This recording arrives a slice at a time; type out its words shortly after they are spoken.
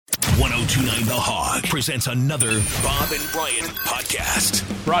1029 The Hog presents another Bob and Brian podcast.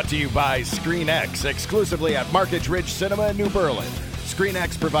 Brought to you by ScreenX, exclusively at Market Ridge Cinema in New Berlin.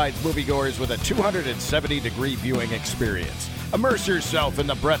 ScreenX provides moviegoers with a 270-degree viewing experience. Immerse yourself in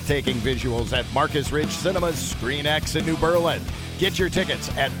the breathtaking visuals at Marcus Ridge Cinema's ScreenX in New Berlin. Get your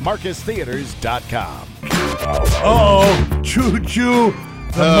tickets at marcustheaters.com. Uh-oh, choo-choo.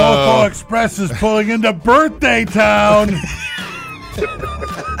 The Mofo Express is pulling into Birthday Town.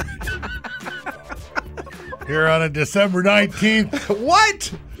 Here on a December 19th.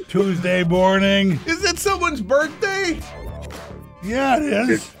 What? Tuesday morning. Is it someone's birthday? Yeah, it is.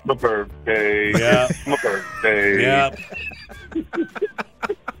 It's my birthday. Yeah. It's my birthday. Yeah.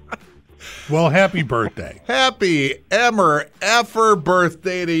 Well, happy birthday. Happy Emmer effer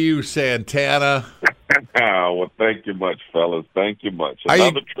birthday to you, Santana. Well, thank you much, fellas. Thank you much.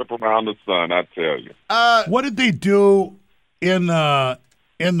 Another trip around the sun, I tell you. What did they do in the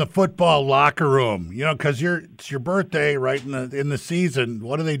football locker room? You know, because it's your birthday right in the season.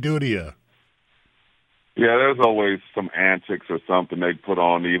 What do they do to you? Yeah, there's always some antics or something they put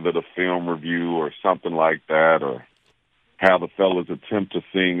on, either the film review or something like that, or how the fellas attempt to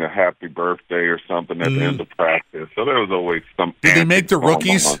sing a happy birthday or something at the end of practice. So there was always some. Did they make the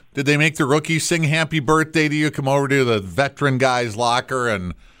rookies? on. Did they make the rookies sing happy birthday to you? Come over to the veteran guy's locker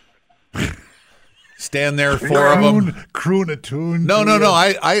and stand there for them. Croon a tune. No.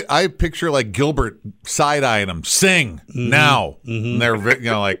 I picture like Gilbert side-eyeing them. Sing now. And they're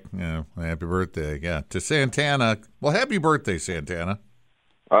like, happy birthday. Yeah, to Santana. Well, happy birthday, Santana.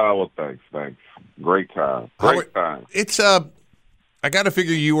 Oh, well, thanks. Great time. Time. It's I got to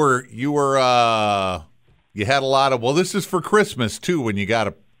figure you had a lot of. Well, this is for Christmas too. When you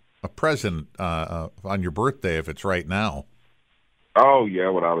got a present on your birthday, if it's right now. Oh, yeah,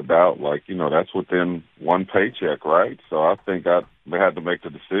 without a doubt. Like, that's within one paycheck, right? So I think I had to make the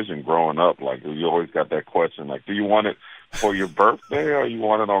decision growing up. Like, you always got that question, like, do you want it for your birthday or you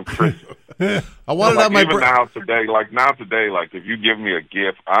want it on Christmas? I want it on my birthday. Now today, if you give me a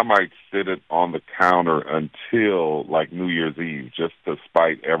gift, I might sit it on the counter until, like, New Year's Eve, just to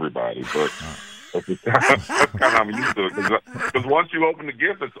spite everybody. But that's kind of how I'm used to it. Because once you open the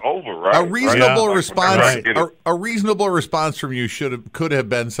gift, it's over, right? A reasonable response. Right. A reasonable response from you could have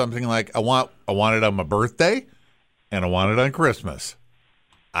been something like, I want it on my birthday, and I want it on Christmas.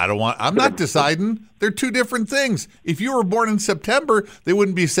 I'm not deciding. They're two different things. If you were born in September, they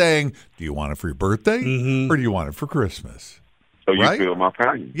wouldn't be saying, do you want it for your birthday or do you want it for Christmas? So you right? feel my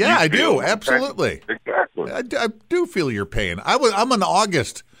pain. Yeah, I do. Absolutely. Exactly. I do feel your pain. I'm an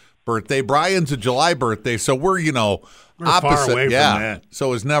August birthday. Brian's a July birthday, so we're opposite. Far away from that.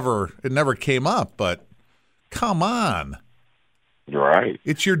 So it never came up, but come on. Right.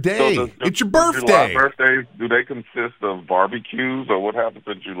 It's your day. So it's your birthday. July birthdays, do they consist of barbecues, or what happens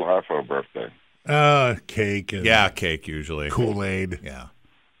in July for a birthday? Cake. And Cake usually. Kool-Aid.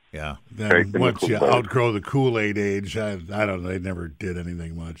 Yeah. Then once you outgrow the Kool-Aid age, I don't know. They never did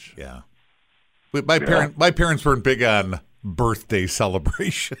anything much. Yeah. But my parents weren't big on birthday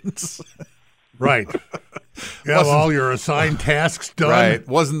celebrations. Right. You have all your assigned tasks done. Right.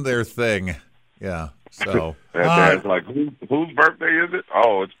 Wasn't their thing. Yeah. So Dad's like, whose birthday is it?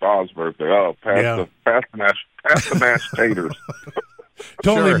 Oh, it's Bob's birthday. Oh, pass the mashed taters.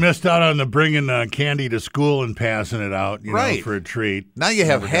 Totally missed out on the bringing candy to school and passing it out, right, for a treat. Now you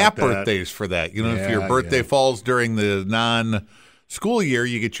have half birthdays for that. If your birthday falls during the non-school year,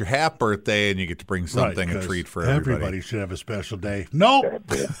 you get your half birthday and you get to bring something, a treat for everybody. Everybody should have a special day. Nope,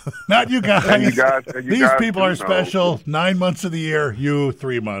 not you guys. These people are special 9 months of the year. You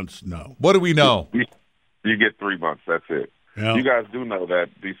 3 months. No. What do we know? You get 3 months. That's it. Yeah. You guys do know that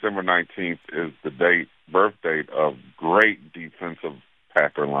December 19th is the birth date of great defensive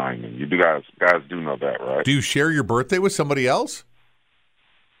Packer lineman. You guys do know that, right? Do you share your birthday with somebody else?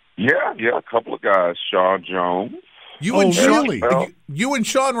 Yeah, a couple of guys. Shawn Jones. You and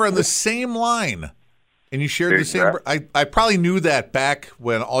Sean were on the same line, and you shared the same. I probably knew that back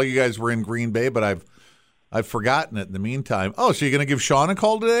when all you guys were in Green Bay, but I've forgotten it in the meantime. Oh, so you're going to give Sean a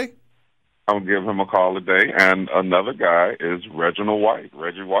call today? I'll give him a call today. And another guy is Reggie White.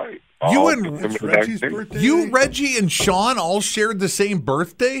 Reggie's birthday. You, Reggie, and Sean all shared the same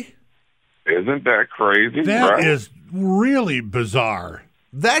birthday? Isn't that crazy? That is really bizarre.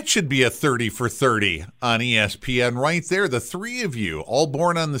 That should be a 30 for 30 on ESPN right there. The three of you, all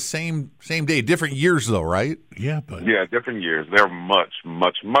born on the same day. Different years, though, right? Yeah, different years. They're much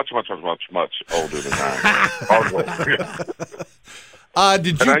older than I am.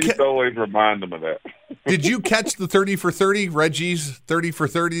 Did and you I used to always remind them of that. Did you catch the 30 for 30, Reggie's 30 for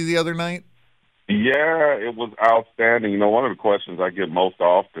 30 the other night? Yeah, it was outstanding. One of the questions I get most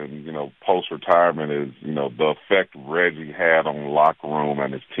often, post-retirement is, the effect Reggie had on the locker room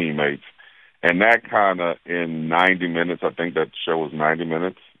and his teammates. And that kind of, in 90 minutes, I think that show was 90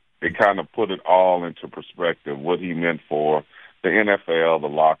 minutes, it kind of put it all into perspective, what he meant for the NFL, the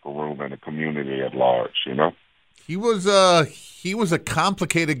locker room, and the community at large, He was a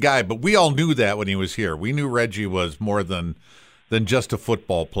complicated guy, but we all knew that when he was here. We knew Reggie was more than just a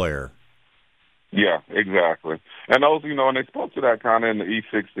football player. Yeah, exactly. And those, and they spoke to that kind of in the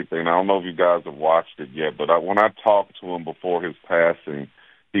E60 thing. I don't know if you guys have watched it yet, but when I talked to him before his passing,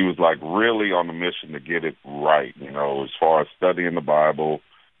 he was like really on the mission to get it right, as far as studying the Bible,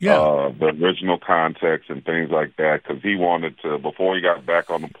 the original context and things like that, because he wanted to, before he got back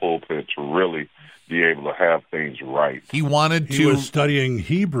on the pulpit, to really be able to have things right. He was studying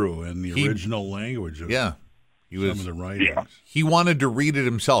Hebrew and the original language of some of the writings. Yeah. He wanted to read it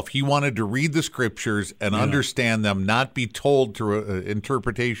himself. He wanted to read the scriptures and understand them, not be told through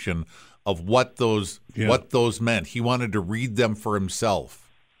interpretation of what those meant. He wanted to read them for himself.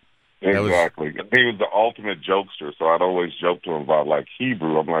 Exactly. He was the ultimate jokester, so I'd always joke to him about, like,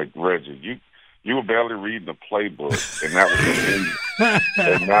 Hebrew. I'm like, Reggie, you were barely reading the playbook, and that was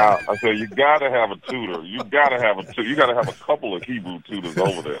And now I said, you got to have a tutor. You got to have a couple of Hebrew tutors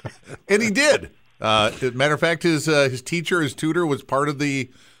over there. And he did. As a matter of fact, his tutor was part of the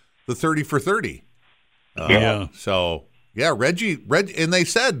 30 for 30. So, Reggie, and they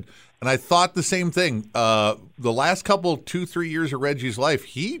said, and I thought the same thing, the last 2-3 years of Reggie's life,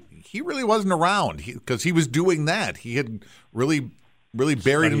 he really wasn't around because he was doing that. He had really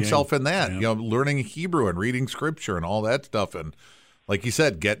buried himself in that, learning Hebrew and reading scripture and all that stuff. And like you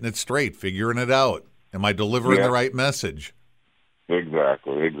said, getting it straight, figuring it out. Am I delivering the right message?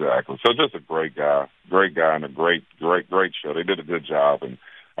 Exactly. So just a great guy, and a great show. They did a good job. And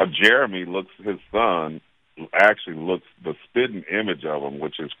Jeremy his son actually looks the spitting image of him,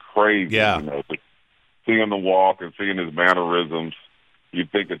 which is crazy. Yeah. Seeing the walk and seeing his mannerisms,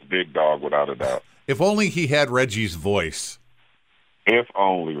 you'd think it's Big Dog without a doubt. If only he had Reggie's voice. If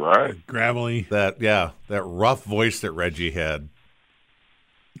only, right? Gravelly. That rough voice that Reggie had.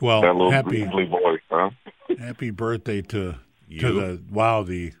 Well, that little gravelly voice, huh? Happy birthday to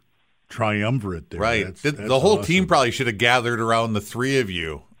the triumvirate there. Right. That's the whole awesome. team probably should have gathered around the three of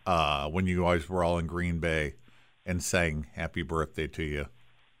you when you guys were all in Green Bay and sang happy birthday to you.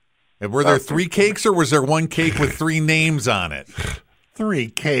 And were there 3 cakes or was there 1 cake with 3 names on it? 3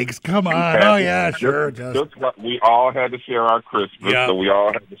 cakes. Come on. Oh, yeah, sure. Just like we all had to share our Christmas, so we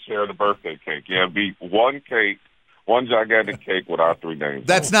all had to share the birthday cake. Yeah, it'd be 1 cake, 1 gigantic cake with our 3 names.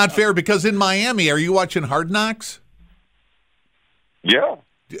 That's not fair because in Miami, are you watching Hard Knocks? Yeah.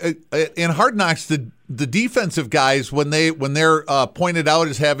 In Hard Knocks, the defensive guys, when they're pointed out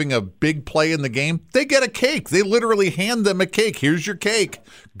as having a big play in the game, they get a cake. They literally hand them a cake. Here's your cake.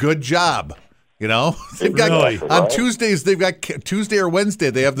 Good job. They've got on Tuesdays. They've got Tuesday or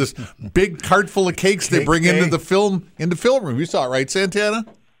Wednesday. They have this big cart full of cakes they bring into the film room. You saw it, right, Santana?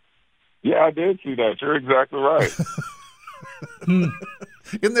 Yeah, I did see that. You're exactly right.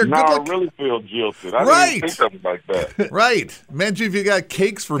 And they're I really feel jilted. I didn't think something like that. Right. Imagine if you got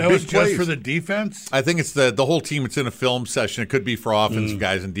cakes for that big was just plays. for the defense? I think it's the whole team. It's in a film session. It could be for offensive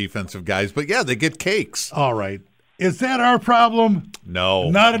guys and defensive guys. But, they get cakes. All right. Is that our problem? No.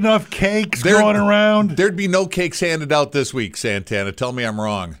 Not enough cakes going around? There'd be no cakes handed out this week, Santana. Tell me I'm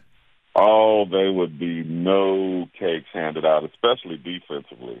wrong. Oh, there would be no cakes handed out, especially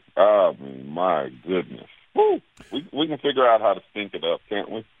defensively. I mean, my goodness. Woo. We can figure out how to stink it up, can't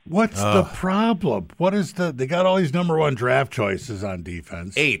we? What's the problem? What is they got all these number 1 draft choices on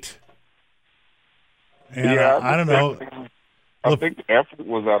defense. 8. And I don't know. I think the effort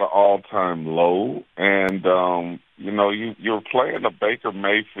was at an all-time low, and you're playing a Baker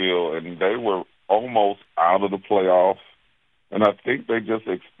Mayfield, and they were almost out of the playoffs, and I think they just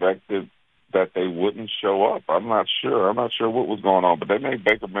expected that they wouldn't show up. I'm not sure what was going on, but they made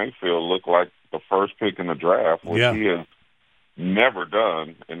Baker Mayfield look like the first pick in the draft, which he has never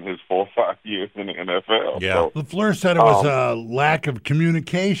done in his 4 or 5 years in the NFL. Yeah. So, LaFleur said it was a lack of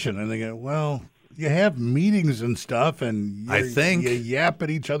communication, and they go, well, you have meetings and stuff, and you yap at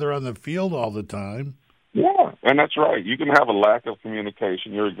each other on the field all the time. Yeah, and that's right. You can have a lack of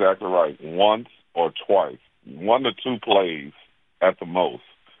communication. You're exactly right. Once or twice, 1 to 2 plays at the most,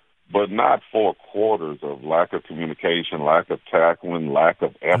 but not 4 quarters of lack of communication, lack of tackling, lack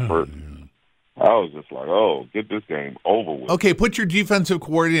of effort. I was just like, get this game over with. Okay, put your defensive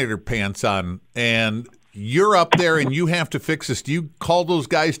coordinator pants on, and you're up there, and you have to fix this. Do you call those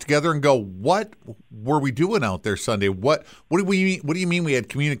guys together and go, what were we doing out there Sunday? What do you mean we had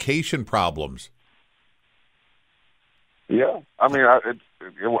communication problems? Yeah, I mean, I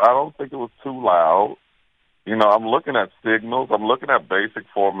don't think it was too loud. I'm looking at signals. I'm looking at basic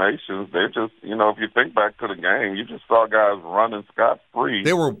formations. They're just, if you think back to the game, you just saw guys running scot-free.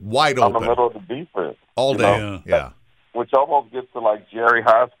 They were wide on open. the middle of the defense. All day, yeah. Which almost gets to like Jerry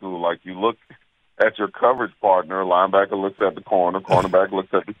High School. Like you look at your coverage partner, linebacker looks at the cornerback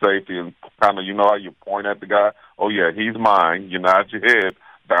looks at the safety, and kind of, how you point at the guy, oh, yeah, he's mine. You nod your head,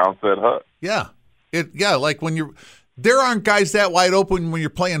 bounce that hut. Yeah. Like when there aren't guys that wide open when you're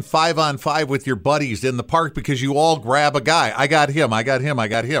playing 5-on-5 with your buddies in the park because you all grab a guy. I got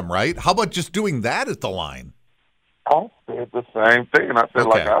him, right? How about just doing that at the line? I said the same thing. And I said,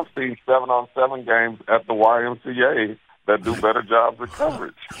 I've seen 7-on-7 games at the YMCA that do better jobs of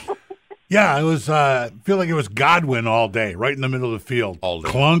coverage. Yeah, it was. Feel like it was Godwin all day, right in the middle of the field. All day.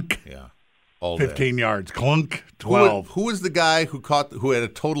 Clunk. Yeah. All 15 yards. Clunk. 12. Who was the guy who had a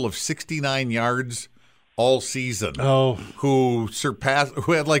total of 69 yards all season? Oh, who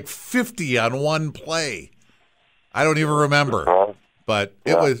had like 50 on one play? I don't even remember. But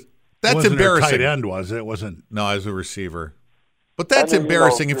that's wasn't embarrassing. A tight end, was it? It wasn't. No, as a receiver. But that's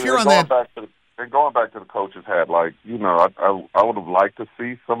embarrassing. If you're on that. Going back to the coach's hat, I would have liked to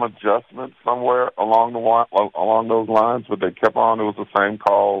see some adjustments somewhere along those lines, but they kept on. It was the same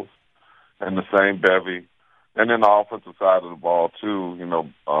calls and the same bevy. And then the offensive side of the ball, too,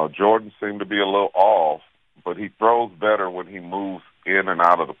 Jordan seemed to be a little off, but he throws better when he moves in and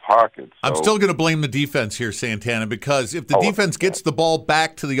out of the pocket. So. I'm still going to blame the defense here, Santana, because if the defense gets the ball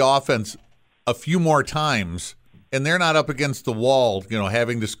back to the offense a few more times and they're not up against the wall,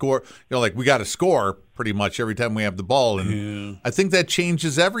 having to score, like we got to score pretty much every time we have the ball. And I think that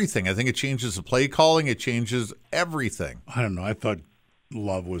changes everything. I think it changes the play calling. It changes everything. I don't know. I thought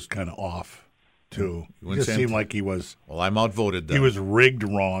Love was kind of off, too. It just seemed like he was. Well, I'm outvoted then. He was rigged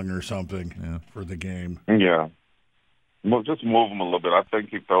wrong or something for the game. Yeah. Well, just move him a little bit. I think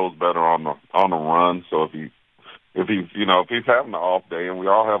he throws better on the run. So if he's having an off day, and we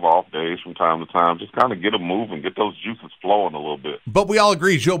all have off days from time to time, just kind of get him moving, get those juices flowing a little bit. But we all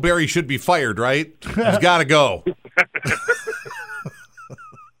agree Joe Barry should be fired, right? He's got to go.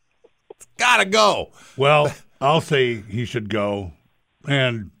 Got to go. Well, I'll say he should go,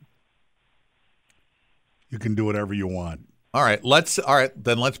 and you can do whatever you want. All right, let's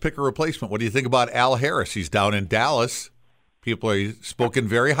pick a replacement. What do you think about Al Harris? He's down in Dallas. People are spoken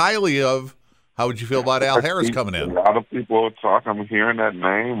very highly of. How would you feel about Al Harris coming in? A lot of people are talking. I'm hearing that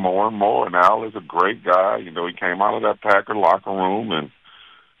name more and more. And Al is a great guy. He came out of that Packer locker room, and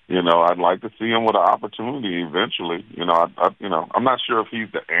I'd like to see him with an opportunity eventually. I'm not sure if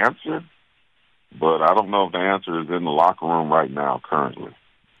he's the answer, but I don't know if the answer is in the locker room right now currently.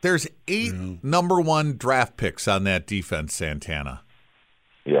 There's 8 number 1 draft picks on that defense, Santana.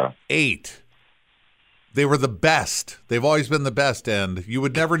 Yeah. 8. They were the best. They've always been the best, and you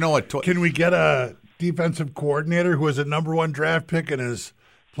would never know it. Can we get a defensive coordinator who was a number 1 draft pick in his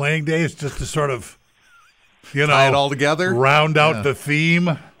playing days just to sort of, tie it all together? Round out the theme?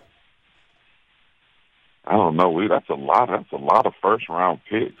 I don't know. That's a lot of first-round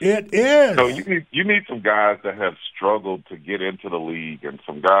picks. It is. So you need some guys that have struggled to get into the league, and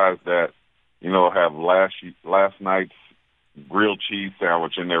some guys that have last night's grilled cheese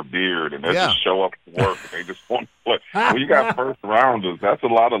sandwich in their beard, and they just show up to work and they just want to play. When you got first-rounders, that's a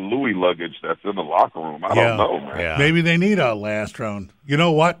lot of Louis luggage that's in the locker room. I don't know, man. Yeah. Maybe they need a last round. You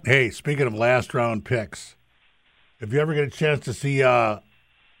know what? Hey, speaking of last-round picks, if you ever get a chance to see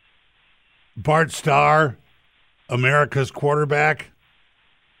Bart Starr, America's quarterback,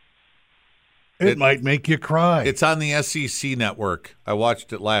 it might make you cry. It's on the SEC network. I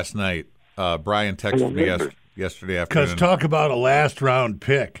watched it last night. Brian texted me yesterday afternoon. Because talk about a last-round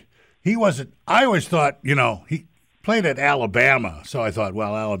pick. He wasn't – I always thought, he played at Alabama, so I thought,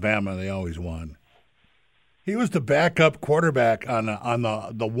 well, Alabama, they always won. He was the backup quarterback on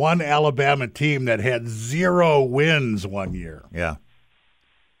the one Alabama team that had 0 wins one year. Yeah.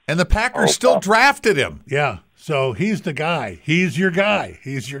 And the Packers still drafted him. Yeah. So he's the guy. He's your guy.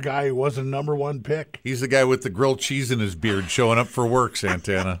 He's your guy who was a number 1 pick. He's the guy with the grilled cheese in his beard showing up for work,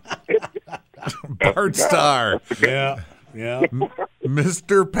 Santana. Bart Starr. Yeah.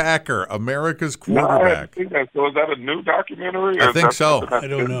 Mr. Packer, America's quarterback. So is that a new documentary? I think so. I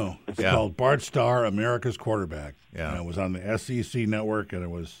don't know. It's called Bart Starr, America's quarterback. Yeah. And it was on the SEC network, and it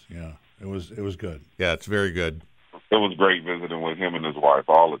was good. Yeah, it's very good. It was great visiting with him and his wife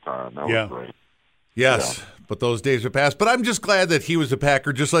all the time. That was great. Yes, but those days are past. But I'm just glad that he was a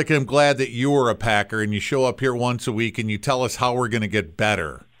Packer, just like I'm glad that you were a Packer and you show up here once a week and you tell us how we're going to get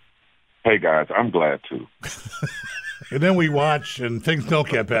better. Hey, guys, I'm glad too. And then we watch, and things don't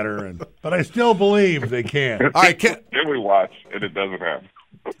get better. But I still believe they can. All right, Then we watch, and it doesn't happen.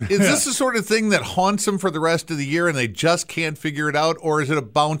 is this the sort of thing that haunts them for the rest of the year and they just can't figure it out? Or is it a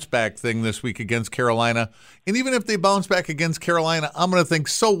bounce back thing this week against Carolina? And even if they bounce back against Carolina, I'm going to think,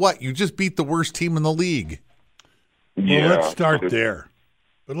 so what? You just beat the worst team in the league. Well, let's start there.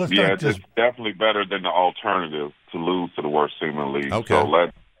 But let's not just... it's definitely better than the alternative to lose to the worst team in the league. Okay.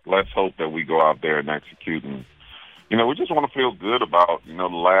 So let's hope that we go out there and execute. And, we just want to feel good about, the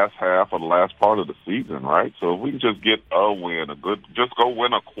last half or the last part of the season, right? So if we can just get a win, just go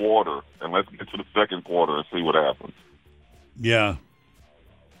win a quarter, and let's get to the second quarter and see what happens. Yeah.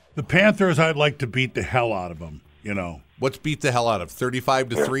 The Panthers, I'd like to beat the hell out of them, What's beat the hell out of? 35-3,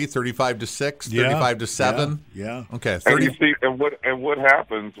 35-6, 35-7? Yeah. Okay. And you see, and what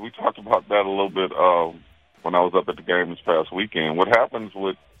happens, we talked about that a little bit when I was up at the game this past weekend. What happens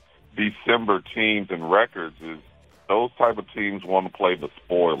with December teams and records is those type of teams want to play the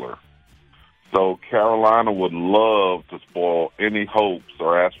spoiler. So Carolina would love to spoil any hopes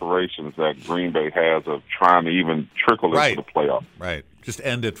or aspirations that Green Bay has of trying to even trickle into the playoffs. Right. Just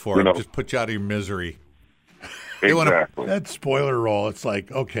end it for them. Just put you out of your misery. Exactly. That spoiler role, it's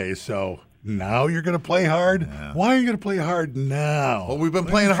like, okay, so now you're going to play hard? Yeah. Why are you going to play hard now? Well, we've been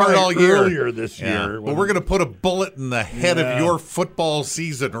playing hard all year. Earlier this year. Well, we're going to put a bullet in the head of your football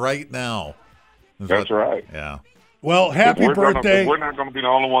season right now. That's right. Yeah. Well, happy birthday. We're not going to be the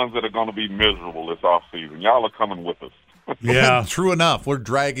only ones that are going to be miserable this offseason. Y'all are coming with us. Yeah. True enough. We're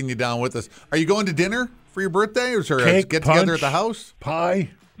dragging you down with us. Are you going to dinner for your birthday, or is there Cake, a get-together at the house?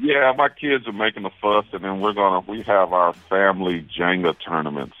 Pie? Yeah, my kids are making a fuss, and then we have our family Jenga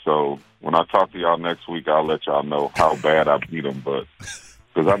tournament. So when I talk to y'all next week, I'll let y'all know how bad I beat them, but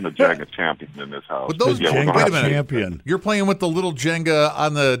because I'm the Jenga champion in this house. But those Jenga wait a minute. champion. You're playing with the little Jenga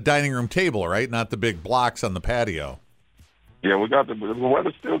on the dining room table, right? Not the big blocks on the patio. Yeah, we got the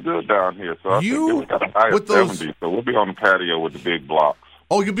weather's still good down here, so I think we got a high of 70, so we'll be on the patio with the big blocks.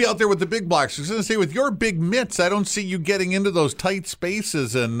 Oh, you'll be out there with the big blocks. I was going to say, with your big mitts, I don't see you getting into those tight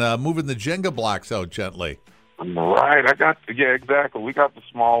spaces and moving the Jenga blocks out gently. Right. Exactly. We got the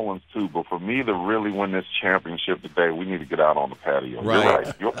small ones, too. But for me to really win this championship today, we need to get out on the patio.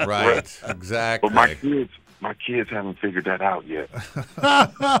 Right. You're right. Right. Exactly. But my kids haven't figured that out yet.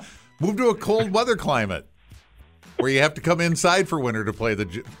 Move to a cold weather climate where you have to come inside for winter to play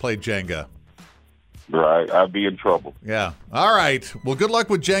Jenga. Right. I'd be in trouble. Yeah. All right. Well, good luck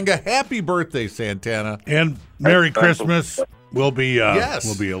with Jenga. Happy birthday, Santana. And Merry Christmas. We'll be yes.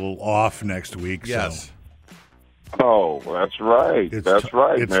 We'll be a little off next week. Yes. So. Oh, that's right. That's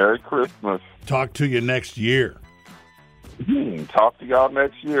right. Merry Christmas. Talk to you next year. Talk to y'all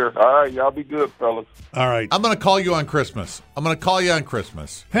next year. All right. Y'all be good, fellas. All right. I'm going to call you on Christmas.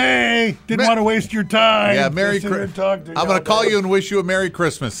 Hey, didn't want to waste your time. Yeah, Merry Christmas. I'm going to call you and wish you a Merry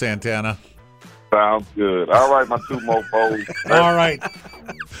Christmas, Santana. Sounds good. All right, my two mofos. All right.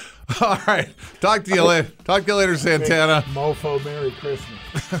 All right. Talk to you later. Talk to you later, Santana. Mofo, Merry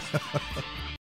Christmas.